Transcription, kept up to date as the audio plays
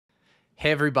Hey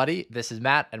everybody, this is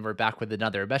Matt, and we're back with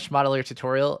another mesh modeler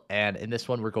tutorial. And in this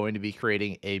one, we're going to be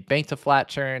creating a bank to flat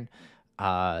turn,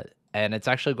 uh, and it's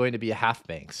actually going to be a half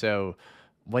bank. So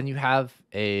when you have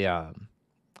a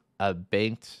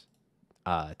banked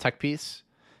tech piece,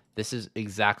 this is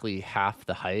exactly half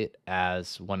the height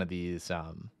as one of these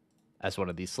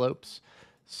slopes.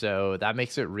 So that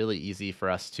makes it really easy for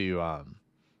us to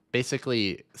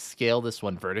basically scale this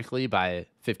one vertically by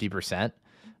 50%.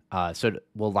 So it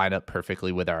will line up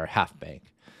perfectly with our half bank.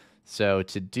 So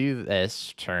to do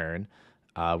this turn,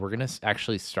 we're going to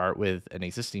actually start with an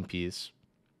existing piece.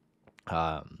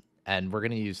 And we're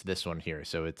going to use this one here.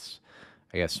 So it's,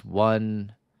 I guess,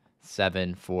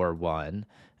 1741.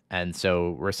 And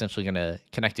so we're essentially going to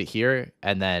connect it here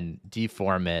and then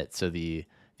deform it so the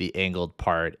angled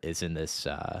part is in this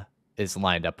is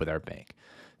lined up with our bank.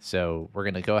 So we're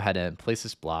going to go ahead and place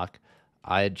this block.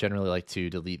 I generally like to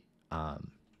delete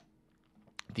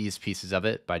these pieces of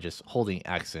it by just holding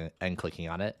X and clicking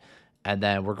on it. And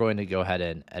then we're going to go ahead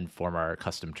and form our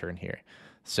custom turn here.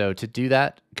 So to do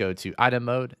that, go to item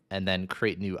mode and then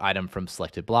create new item from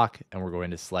selected block. And we're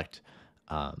going to select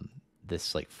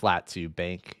this like flat to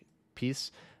bank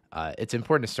piece. It's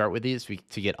important to start with these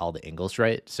to get all the angles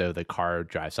right, so the car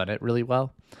drives on it really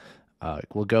well.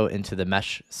 We'll go into the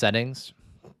mesh settings,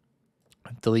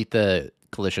 delete the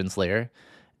collisions layer,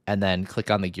 and then click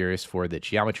on the gears for the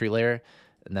geometry layer.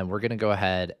 And then we're going to go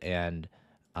ahead and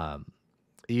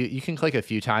you can click a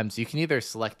few times. You can either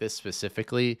select this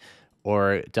specifically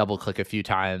or double click a few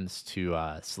times to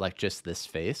select just this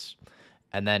face,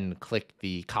 and then click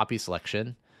the copy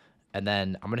selection. And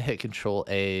then I'm going to hit Control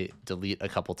A, delete a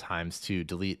couple times to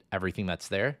delete everything that's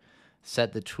there.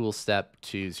 Set the tool step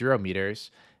to 0 meters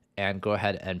and go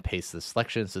ahead and paste the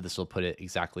selection. So this will put it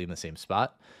exactly in the same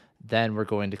spot. Then we're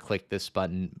going to click this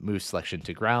button, move selection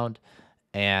to ground,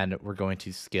 and we're going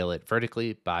to scale it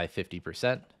vertically by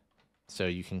 50%. So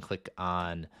you can click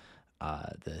on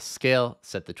the scale,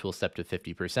 set the tool step to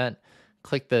 50%,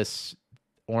 click this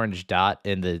orange dot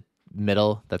in the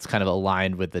middle that's kind of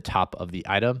aligned with the top of the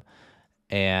item,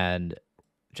 and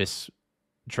just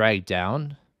drag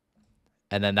down,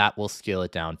 and then that will scale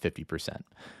it down 50%.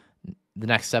 The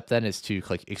next step then is to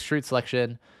click extrude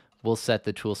selection. We'll set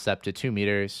the tool step to 2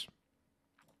 meters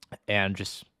and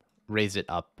just raise it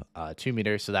up 2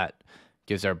 meters, so that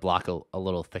gives our block a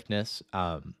little thickness.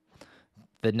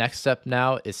 The next step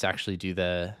now is to actually do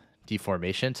the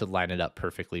deformation to line it up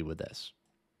perfectly with this.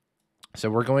 So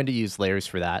we're going to use layers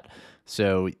for that.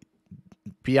 So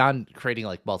beyond creating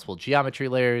like multiple geometry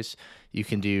layers, you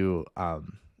can do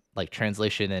like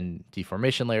translation and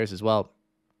deformation layers as well.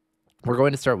 We're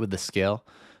going to start with the scale.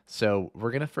 So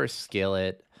we're going to first scale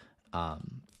it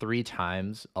 3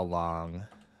 times along,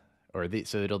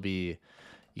 so it'll be,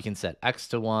 you can set X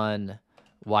to 1,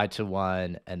 Y to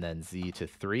 1, and then Z to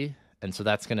 3. And so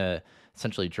that's going to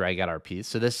essentially drag out our piece.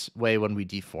 So this way, when we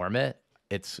deform it,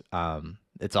 it's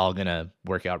all going to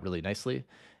work out really nicely.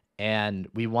 And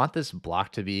we want this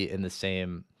block to be in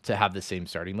to have the same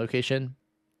starting location.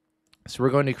 So we're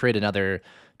going to create another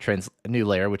new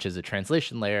layer, which is a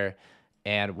translation layer,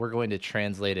 and we're going to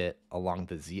translate it along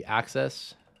the Z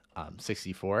axis,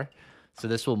 64. So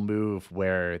this will move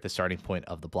where the starting point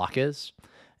of the block is.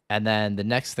 And then the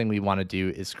next thing we want to do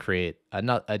is create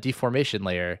a deformation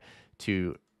layer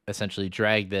to essentially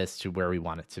drag this to where we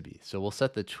want it to be. So we'll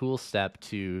set the tool step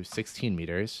to 16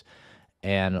 meters,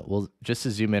 and we'll just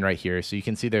to zoom in right here. So you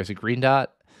can see there's a green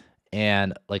dot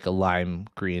and like a lime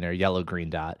green or yellow green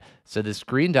dot. So this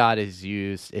green dot is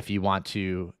used if you want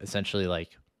to essentially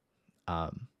like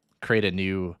create a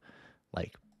new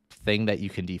like thing that you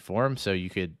can deform. So you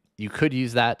could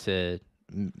use that to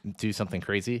do something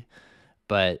crazy.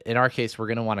 But in our case, we're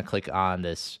going to want to click on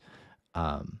this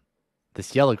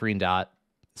this yellow green dot,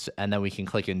 and then we can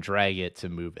click and drag it to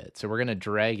move it. So we're going to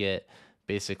drag it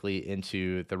basically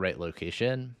into the right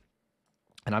location.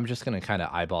 And I'm just going to kind of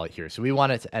eyeball it here. So we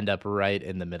want it to end up right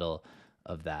in the middle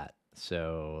of that.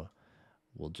 So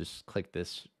we'll just click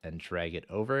this and drag it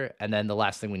over. And then the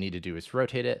last thing we need to do is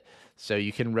rotate it. So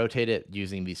you can rotate it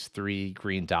using these 3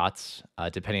 green dots,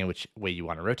 depending on which way you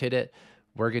want to rotate it.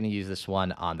 We're going to use this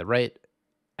one on the right.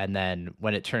 And then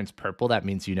when it turns purple, that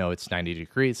means you know it's 90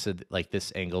 degrees. So like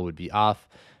this angle would be off.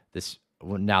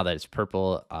 Now that it's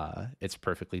purple, it's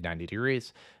perfectly 90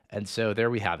 degrees. And so there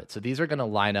we have it. So these are going to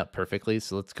line up perfectly.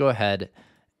 So let's go ahead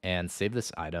and save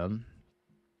this item.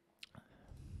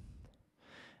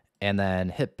 And then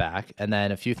hit back. And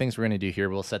then a few things we're going to do here.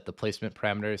 We'll set the placement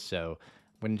parameters. So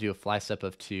we're going to do a fly step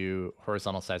of 2,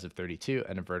 horizontal size of 32,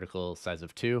 and a vertical size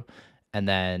of 2. And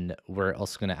then we're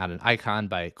also going to add an icon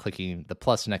by clicking the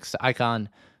plus next to icon.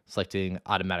 selecting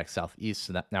automatic southeast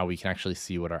so that now we can actually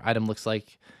see what our item looks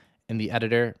like in the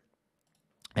editor.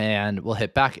 And we'll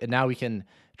hit back, and now we can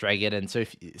drag it in. So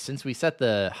since we set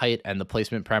the height and the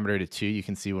placement parameter to 2, you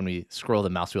can see when we scroll the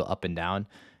mouse wheel up and down,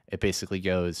 it basically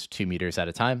goes 2 meters at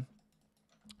a time.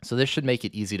 So this should make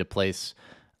it easy to place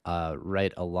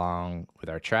right along with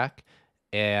our track.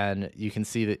 And you can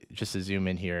see that, just to zoom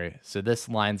in here, so this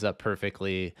lines up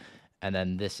perfectly, and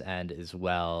then this end as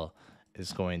well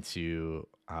is going to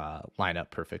line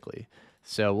up perfectly.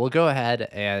 So we'll go ahead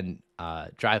and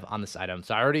drive on this item.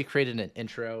 So I already created an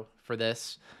intro for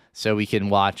this, so we can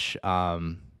watch,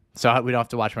 so we don't have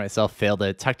to watch myself fail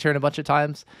the tech turn a bunch of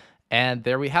times. And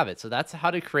there we have it. So that's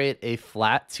how to create a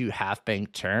flat to half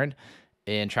bank turn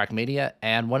in TrackMania.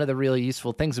 And one of the really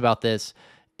useful things about this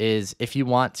is if you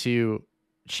want to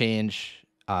change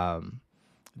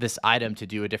this item to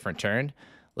do a different turn,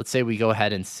 let's say we go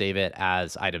ahead and save it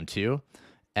as item 2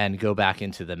 and go back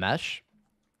into the mesh,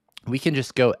 we can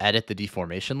just go edit the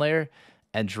deformation layer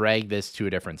and drag this to a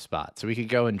different spot. So we could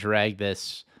go and drag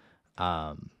this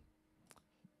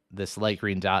this light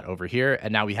green dot over here,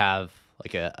 and now we have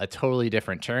like a totally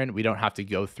different turn. We don't have to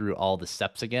go through all the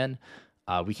steps again.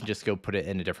 We can just go put it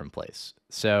in a different place.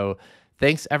 So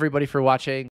thanks everybody for watching.